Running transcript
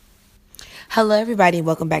Hello, everybody.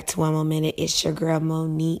 Welcome back to One More Minute. It's your girl,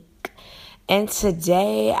 Monique. And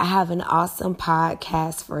today I have an awesome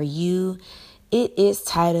podcast for you. It is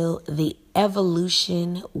titled The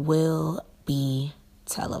Evolution Will Be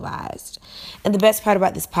Televised. And the best part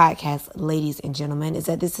about this podcast, ladies and gentlemen, is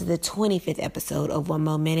that this is the 25th episode of One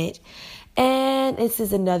More Minute. And this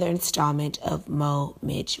is another installment of Mo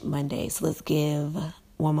Mitch Monday. So let's give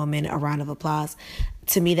One More Minute a round of applause.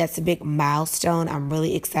 To me, that's a big milestone. I'm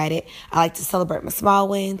really excited. I like to celebrate my small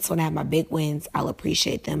wins. When I have my big wins, I'll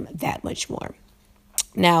appreciate them that much more.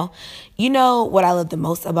 Now, you know what I love the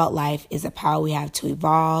most about life is the power we have to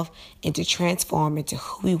evolve and to transform into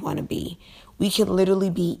who we want to be. We can literally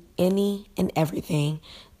be any and everything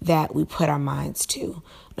that we put our minds to,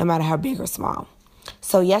 no matter how big or small.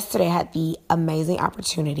 So yesterday I had the amazing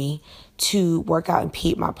opportunity to work out in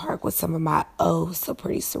Piedmont Park with some of my so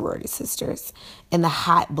pretty sorority sisters in the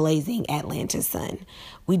hot, blazing Atlanta sun.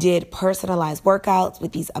 We did personalized workouts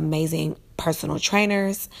with these amazing personal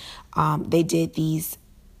trainers. They did these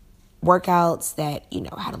workouts that,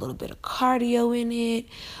 had a little bit of cardio in it.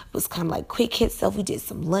 It was kind of like quick hit stuff. We did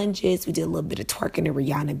some lunges. We did a little bit of twerking to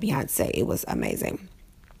Rihanna and Beyonce. It was amazing.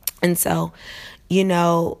 And so,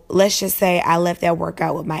 let's just say I left that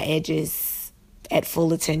workout with my edges at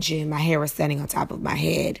full attention. My hair was standing on top of my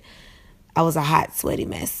head. I was a hot, sweaty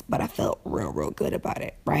mess, but I felt real good about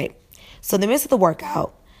it, right? So in the midst of the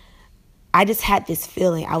workout, I just had this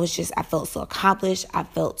feeling. I felt so accomplished. I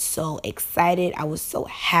felt so excited. I was so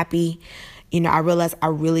happy. I realized I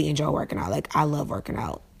really enjoy working out. Like, I love working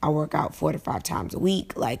out. I work out 4 to 5 times a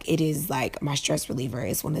week. Like, it is like my stress reliever.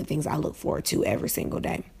 It's one of the things I look forward to every single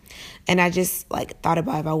day. And I just thought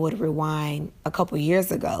about if I would rewind a couple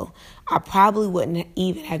years ago, I probably wouldn't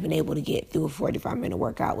even have been able to get through a 45-minute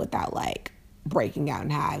workout without breaking out in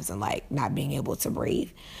hives and not being able to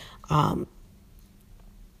breathe. And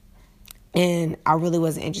I really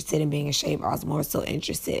wasn't interested in being in shape. I was more so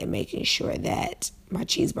interested in making sure that my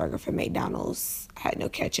cheeseburger from McDonald's had no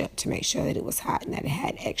ketchup, to make sure that it was hot and that it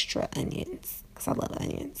had extra onions, because I love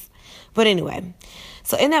onions. But anyway,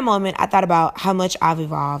 so in that moment, I thought about how much I've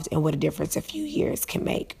evolved and what a difference a few years can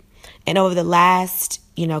make. And over the last,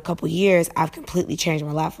 couple years, I've completely changed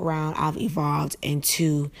my life around. I've evolved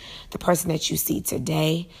into the person that you see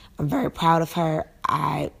today. I'm very proud of her.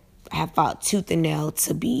 I have fought tooth and nail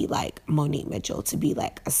to be like Monique Mitchell, to be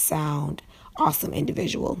like a sound, awesome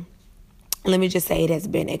individual. Let me just say it has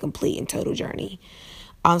been a complete and total journey.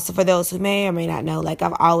 So for those who may or may not know,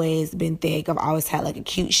 I've always been thick. I've always had a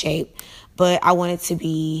cute shape, but I wanted to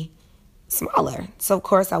be smaller. So of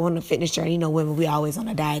course I went on a fitness journey. Women, we always on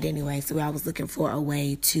a diet anyway. So I was looking for a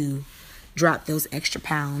way to drop those extra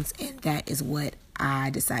pounds, and that is what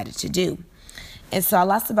I decided to do. And so I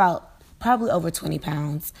lost about probably over 20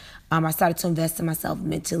 pounds. I started to invest in myself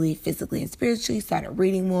mentally, physically, and spiritually. Started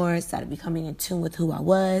reading more, started becoming in tune with who I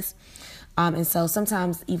was. And so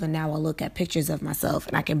sometimes even now I look at pictures of myself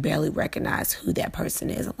and I can barely recognize who that person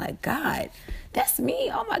is. I'm like, God, that's me.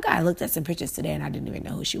 Oh my God. I looked at some pictures today and I didn't even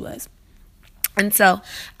know who she was. And so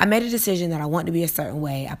I made a decision that I want to be a certain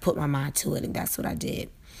way. I put my mind to it, and that's what I did.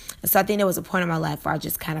 And so I think there was a point in my life where I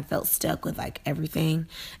just kind of felt stuck with everything.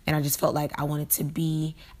 And I just felt like I wanted to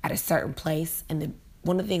be at a certain place. And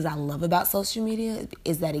one of the things I love about social media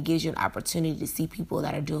is that it gives you an opportunity to see people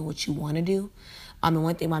that are doing what you want to do. And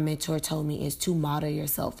one thing my mentor told me is to model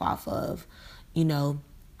yourself off of,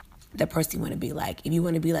 the person you want to be like. If you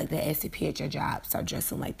want to be like the SCP at your job, start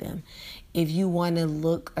dressing like them. If you want to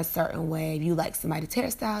look a certain way, if you like somebody's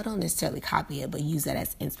hairstyle, don't necessarily copy it, but use that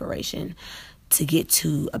as inspiration to get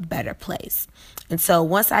to a better place. And so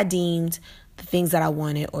once I deemed the things that I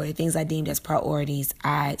wanted, or the things I deemed as priorities,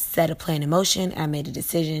 I set a plan in motion, and I made a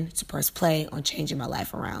decision to press play on changing my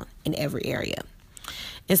life around in every area.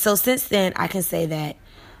 And so since then, I can say that,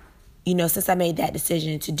 since I made that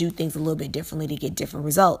decision to do things a little bit differently to get different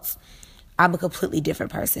results, I'm a completely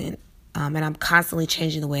different person. And I'm constantly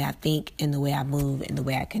changing the way I think and the way I move and the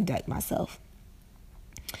way I conduct myself.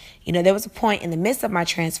 There was a point in the midst of my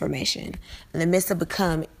transformation, in the midst of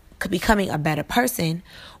becoming a better person,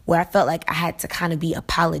 where I felt like I had to kind of be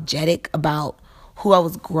apologetic about who I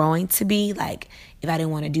was growing to be. Like, if I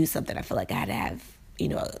didn't want to do something, I felt like I had to have,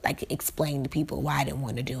 explain to people why I didn't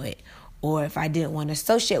want to do it. Or if I didn't want to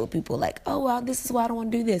associate with people, this is why I don't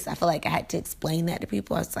want to do this. I feel like I had to explain that to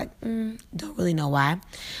people. I was like, don't really know why.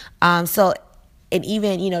 And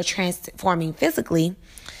even, transforming physically,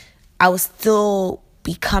 I was still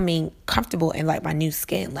becoming comfortable in my new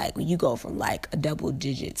skin. When you go from a double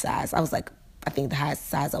digit size, I was I think the highest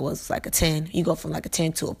size I was a 10. You go from a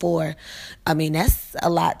 10 to a 4. I mean, that's a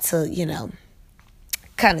lot to,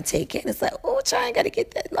 kind of take it. And it's like, oh, I ain't got to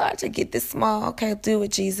get that large or get this small. Okay, do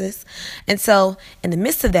it, Jesus. And so in the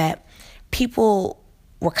midst of that, people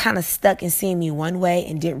were kind of stuck in seeing me one way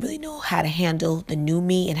and didn't really know how to handle the new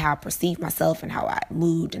me and how I perceived myself and how I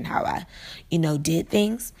moved and how I, did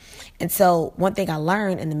things. And so one thing I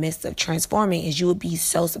learned in the midst of transforming is you would be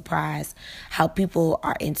so surprised how people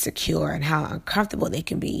are insecure and how uncomfortable they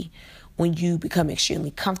can be when you become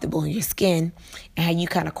extremely comfortable in your skin, and how you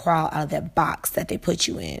kind of crawl out of that box that they put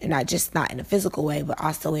you in. And not in a physical way, but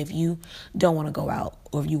also if you don't want to go out,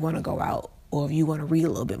 or if you want to go out, or if you want to read a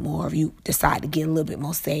little bit more, or if you decide to get a little bit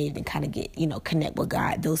more saved and kind of get, connect with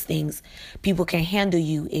God, those things, people can handle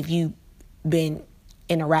you if you've been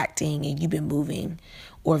interacting and you've been moving,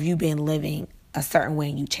 or if you've been living a certain way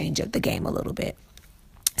and you change up the game a little bit.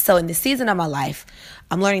 So in this season of my life,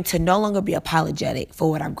 I'm learning to no longer be apologetic for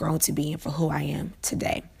what I've grown to be and for who I am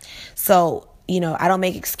today. So, I don't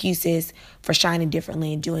make excuses for shining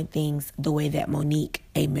differently and doing things the way that Monique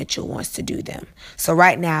A. Mitchell wants to do them. So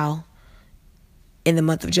right now, in the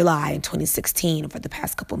month of July in 2016, for the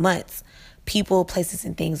past couple months, people, places,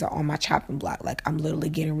 and things are on my chopping block. Like, I'm literally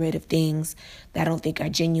getting rid of things that I don't think are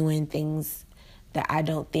genuine, things that I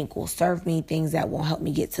don't think will serve me, things that won't help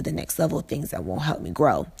me get to the next level, things that won't help me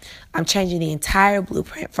grow. I'm changing the entire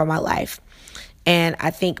blueprint for my life. And I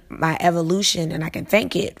think my evolution, and I can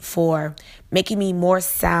thank it for making me more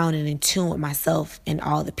sound and in tune with myself and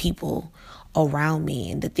all the people around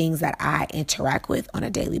me and the things that I interact with on a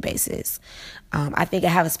daily basis. I think I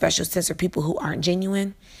have a special sense for people who aren't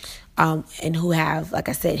genuine, and who have, like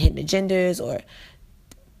I said, hidden agendas, or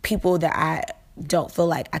people that I don't feel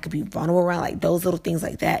like I could be vulnerable around, like those little things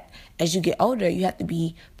like that. As you get older, you have to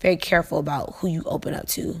be very careful about who you open up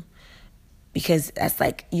to, because that's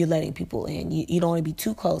like you're letting people in. You don't want to be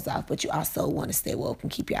too closed off, but you also want to stay woke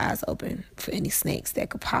and keep your eyes open for any snakes that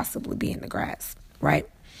could possibly be in the grass, right?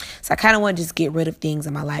 So I kind of want to just get rid of things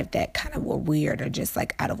in my life that kind of were weird or just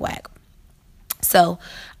like out of whack. So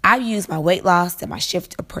I use my weight loss and my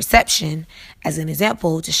shift of perception as an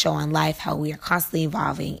example to show in life how we are constantly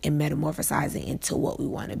evolving and metamorphosizing into what we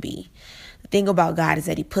want to be. The thing about God is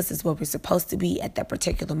that he puts us where we're supposed to be at that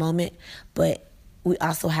particular moment, but we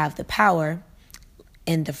also have the power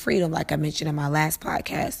and the freedom, like I mentioned in my last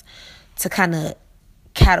podcast, to kind of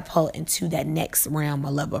catapult into that next realm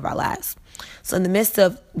or level of our lives. So in the midst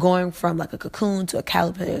of going from like a cocoon to a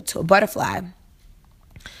caterpillar to a butterfly,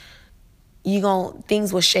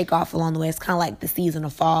 things will shake off along the way. It's kind of like the season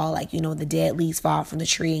of fall, like, the dead leaves fall from the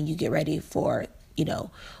tree and you get ready for,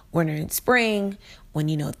 winter and spring, when,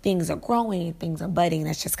 things are growing, things are budding.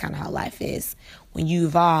 That's just kind of how life is. When you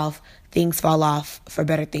evolve, things fall off for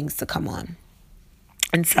better things to come on.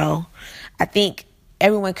 And so I think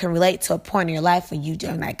everyone can relate to a point in your life when you're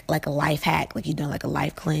doing like a life hack, like you're doing like a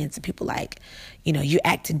life cleanse, and people like, you're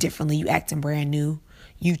acting differently, you acting brand new.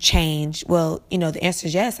 You change. Well, the answer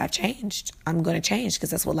is yes, I've changed. I'm going to change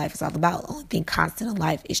because that's what life is all about. The only thing constant in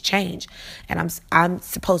life is change. And I'm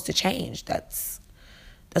supposed to change. That's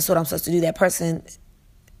what I'm supposed to do. That person,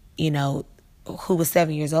 who was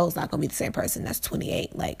 7 years old is not going to be the same person that's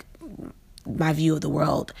 28. Like, my view of the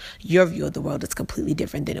world, your view of the world is completely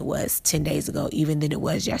different than it was 10 days ago, even than it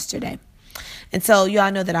was yesterday. And so you all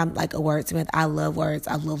know that I'm like a wordsmith. I love words.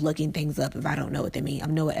 I love looking things up if I don't know what they mean. I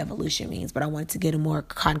know what evolution means, but I wanted to get a more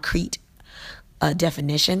concrete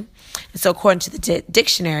definition. And so according to the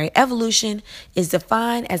dictionary, evolution is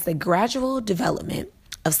defined as the gradual development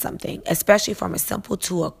of something, especially from a simple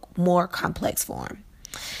to a more complex form.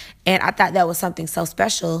 And I thought that was something so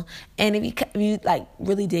special. And if you like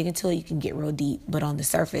really dig into it, you can get real deep. But on the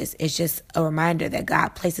surface, it's just a reminder that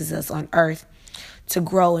God places us on earth to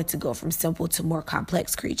grow and to go from simple to more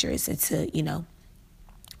complex creatures, and to,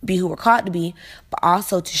 be who we're called to be, but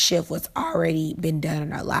also to shift what's already been done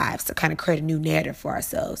in our lives, to kind of create a new narrative for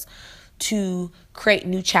ourselves, to create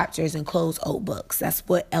new chapters and close old books. That's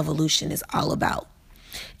what evolution is all about.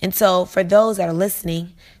 And so for those that are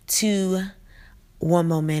listening to One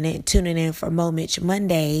More Minute, tuning in for Moment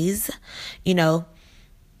Mondays,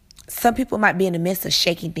 some people might be in the midst of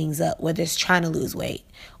shaking things up, whether it's trying to lose weight,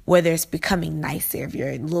 whether it's becoming nicer if you're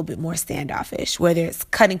a little bit more standoffish, whether it's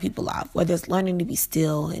cutting people off, whether it's learning to be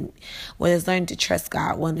still, and whether it's learning to trust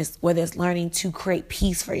God, whether it's learning to create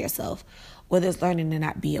peace for yourself, whether it's learning to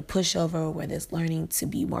not be a pushover, whether it's learning to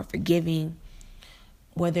be more forgiving,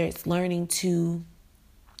 whether it's learning to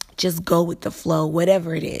just go with the flow,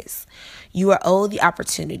 whatever it is. You are owed the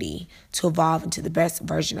opportunity to evolve into the best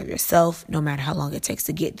version of yourself, no matter how long it takes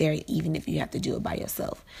to get there, even if you have to do it by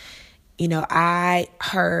yourself. I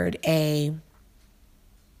heard a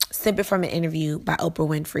snippet from an interview by Oprah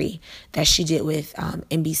Winfrey that she did with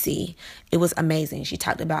NBC. It was amazing. She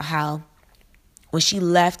talked about how when she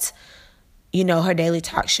left, her daily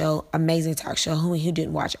talk show, amazing talk show, who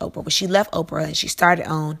didn't watch Oprah, but she left Oprah and she started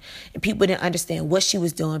OWN, and people didn't understand what she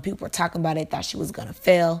was doing. People were talking about it, thought she was going to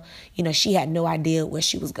fail. She had no idea where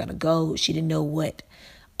she was going to go. She didn't know what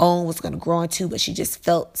OWN was going to grow into, but she just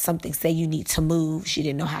felt something say you need to move. She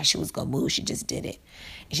didn't know how she was going to move. She just did it.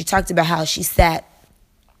 And she talked about how she sat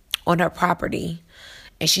on her property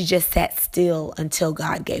and she just sat still until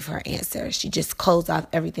God gave her answer. She just closed off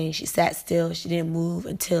everything. She sat still. She didn't move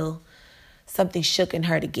until something shook in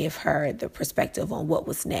her to give her the perspective on what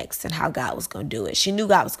was next and how God was going to do it. She knew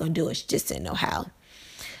God was going to do it. She just didn't know how.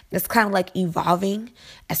 It's kind of like evolving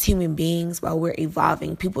as human beings. While we're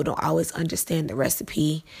evolving, people don't always understand the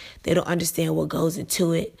recipe. They don't understand what goes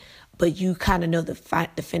into it, but you kind of know the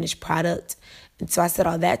finished product. And so I said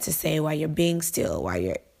all that to say, while you're being still, while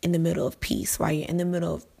you're in the middle of peace, while you're in the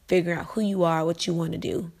middle of figuring out who you are, what you want to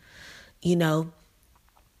do,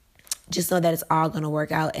 just know that it's all going to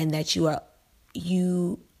work out, and that you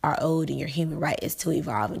are owed, and your human right is to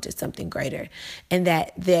evolve into something greater, and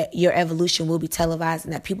that your evolution will be televised,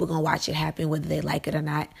 and that people are going to watch it happen whether they like it or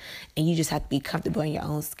not. And you just have to be comfortable in your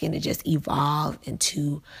own skin to just evolve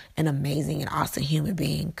into an amazing and awesome human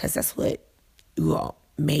being, because that's what you are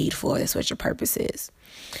made for. That's what your purpose is.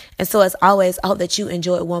 And so, as always, I hope that you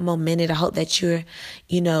enjoyed One More Minute. I hope that you're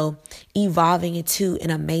evolving into an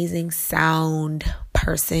amazing sound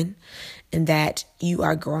person, and that you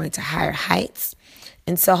are growing to higher heights.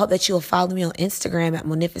 And so I hope that you will follow me on Instagram at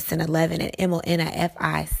Monificent11, at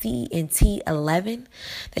MONIFICENT11,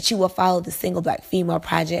 that you will follow the Single Black Female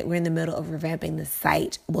Project. We're in the middle of revamping the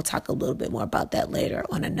site. We'll talk a little bit more about that later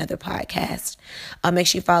on another podcast. Make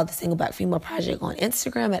sure you follow the Single Black Female Project on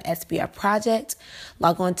Instagram at SBR Project.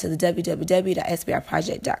 Log on to the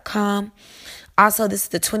www.sbrproject.com. Also, this is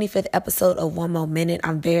the 25th episode of One More Minute.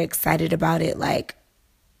 I'm very excited about it.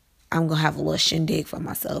 I'm going to have a little shindig for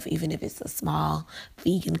myself, even if it's a small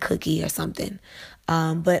vegan cookie or something.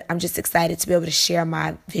 But I'm just excited to be able to share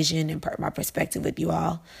my vision and my perspective with you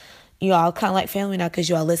all. You all kind of like family now, because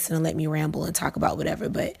you all listen and let me ramble and talk about whatever.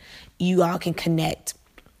 But you all can connect.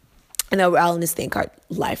 I know we're all in this thing called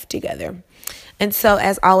life together. And so,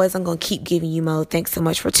 as always, I'm going to keep giving you Mo. Thanks so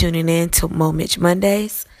much for tuning in to Mo Mitch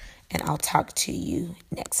Mondays. And I'll talk to you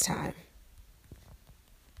next time.